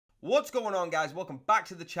What's going on, guys? Welcome back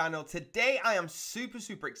to the channel. Today I am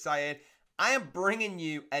super excited. I am bringing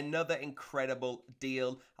you another incredible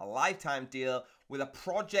deal, a lifetime deal with a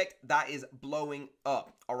project that is blowing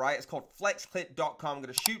up. All right, it's called Flexclip.com. I'm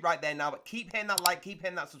gonna shoot right there now, but keep hitting that like, keep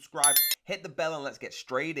hitting that subscribe, hit the bell, and let's get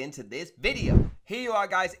straight into this video. Here you are,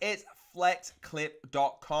 guys. It's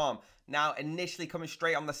Flexclip.com. Now, initially coming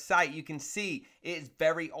straight on the site, you can see it is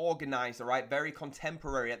very organized, all right? Very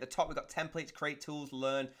contemporary. At the top, we've got templates, create tools,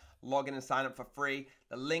 learn, log in and sign up for free.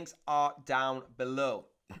 The links are down below.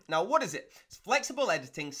 Now, what is it? It's flexible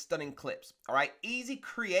editing, stunning clips, all right? Easy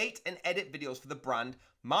create and edit videos for the brand,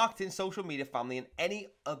 marketing, social media, family, and any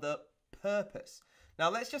other purpose.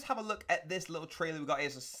 Now, let's just have a look at this little trailer we got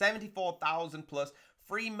here. So 74,000 plus,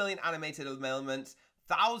 3 million animated elements,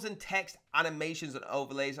 1,000 text animations and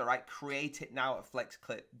overlays. All right, create it now at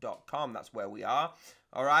flexclip.com. That's where we are.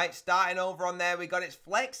 All right, starting over on there, we got it's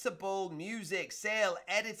flexible music, sale,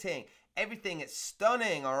 editing, everything. It's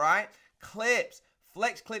stunning. All right, clips.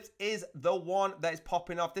 Flexclips is the one that is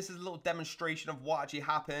popping off. This is a little demonstration of what actually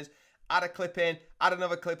happens. Add a clip in, add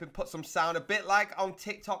another clip in, put some sound, a bit like on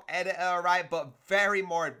TikTok editor, all right, but very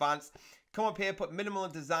more advanced. Come up here, put minimal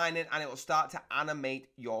design in, and it will start to animate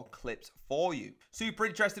your clips for you. Super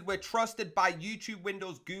interested. We're trusted by YouTube,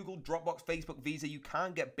 Windows, Google, Dropbox, Facebook, Visa. You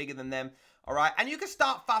can't get bigger than them, all right? And you can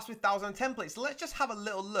start fast with 1,000 templates. So let's just have a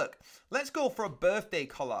little look. Let's go for a birthday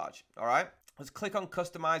collage, all right? Let's click on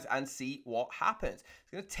customize and see what happens.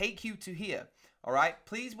 It's going to take you to here. All right,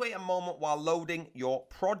 please wait a moment while loading your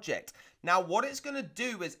project. Now, what it's going to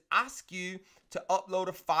do is ask you to upload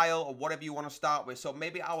a file or whatever you want to start with. So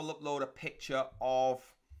maybe I will upload a picture of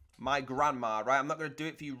my grandma, right? I'm not going to do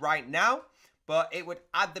it for you right now, but it would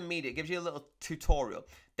add the media. It gives you a little tutorial.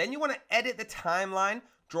 Then you want to edit the timeline,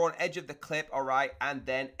 draw an edge of the clip, all right, and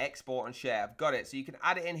then export and share. I've got it. So you can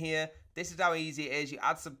add it in here. This is how easy it is. You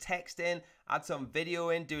add some text in, add some video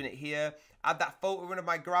in, doing it here. Add that photo in of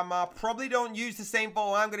my grandma. Probably don't use the same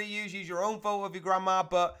photo I'm going to use. Use your own photo of your grandma.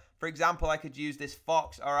 But for example, I could use this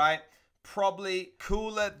fox, all right? Probably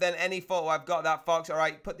cooler than any photo I've got, that fox, all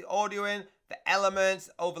right? Put the audio in, the elements,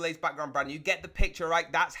 overlays, background brand. You get the picture,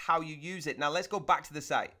 right? That's how you use it. Now let's go back to the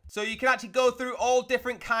site. So you can actually go through all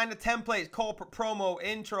different kind of templates: corporate promo,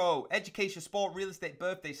 intro, education, sport, real estate,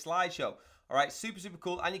 birthday, slideshow. All right, super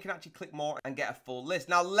cool. And you can actually click more and get a full list.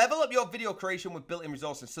 Now, level up your video creation with built-in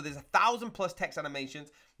resources. So there's 1,000 plus text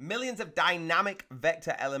animations, millions of dynamic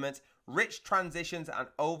vector elements, rich transitions and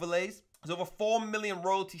overlays. There's over 4 million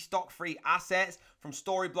royalty stock-free assets from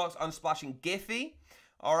Storyblocks, Unsplash, and Giphy.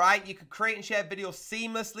 All right, you can create and share videos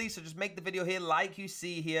seamlessly. So just make the video here like you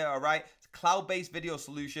see here, all right? It's cloud-based video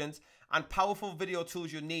solutions and powerful video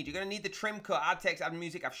tools you need. You're gonna need the trim cut, add text, add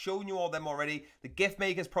music. I've shown you all them already. The GIF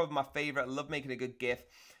maker is probably my favorite. I love making a good GIF.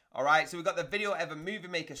 All right, so we've got the video editor, movie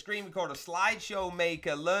maker, screen recorder, slideshow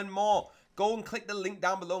maker. Learn more. Go and click the link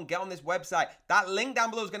down below and get on this website. That link down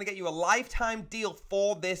below is gonna get you a lifetime deal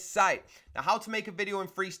for this site. Now, how to make a video in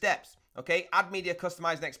 3 steps. Okay, add media,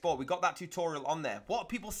 customize, and export. We got that tutorial on there. What are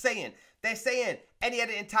people saying? They're saying any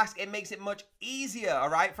editing task, it makes it much easier, all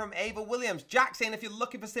right? From Ava Williams. Jack saying if you're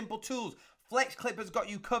looking for simple tools, Flexclip has got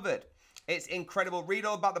you covered. It's incredible. Read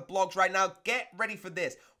all about the blogs right now. Get ready for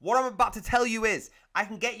this. What I'm about to tell you is I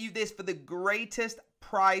can get you this for the greatest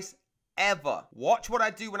price ever. Watch what I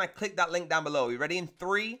do when I click that link down below. You ready? In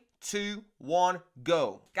 3, 2, 1,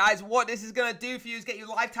 go. Guys, what this is gonna do for you is get you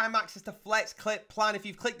lifetime access to Flexclip plan. If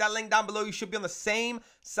you've clicked that link down below, you should be on the same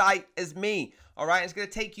site as me. All right, it's gonna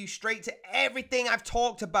take you straight to everything I've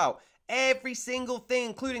talked about. Every single thing,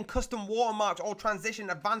 including custom watermarks, or transition,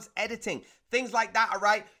 advanced editing, things like that, all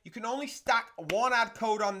right? You can only stack 1 ad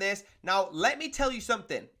code on this. Now, let me tell you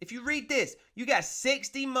something. If you read this, you get a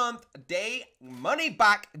 60-month day money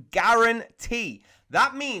back guarantee.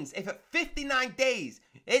 That means if at 59 days,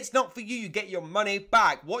 it's not for you, you get your money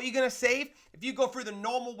back. What are you going to save? If you go through the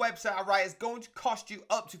normal website, all right, it's going to cost you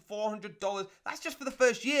up to $400. That's just for the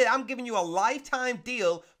first year. I'm giving you a lifetime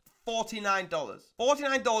deal. $49.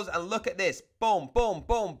 $49, and look at this. Boom, boom,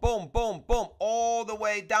 boom, boom, boom, boom. All the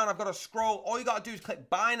way down. I've got to scroll. All you got to do is click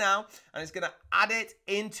buy now, and it's going to add it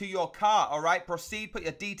into your cart. All right, proceed, put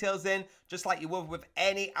your details in, just like you would with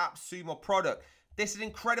any AppSumo product. This is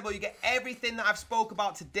incredible. You get everything that I've spoke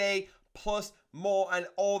about today, plus more, and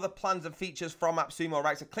all the plans and features from AppSumo,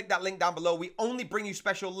 right? So click that link down below. We only bring you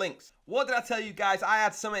special links. What did I tell you guys? I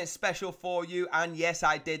had something special for you, and yes,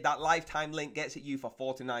 I did. That lifetime link gets it you for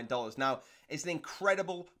 $49. Now, it's an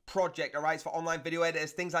incredible project, all right? It's for online video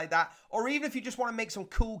editors, things like that. Or even if you just want to make some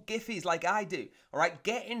cool Giphies like I do, all right?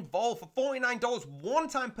 Get involved for $49,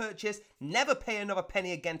 one-time purchase. Never pay another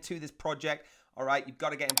penny again to this project. All right, you've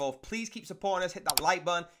got to get involved. Please keep supporting us. Hit that like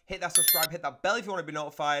button, hit that subscribe, hit that bell if you want to be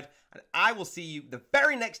notified. And I will see you the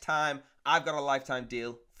very next time I've got a lifetime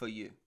deal for you.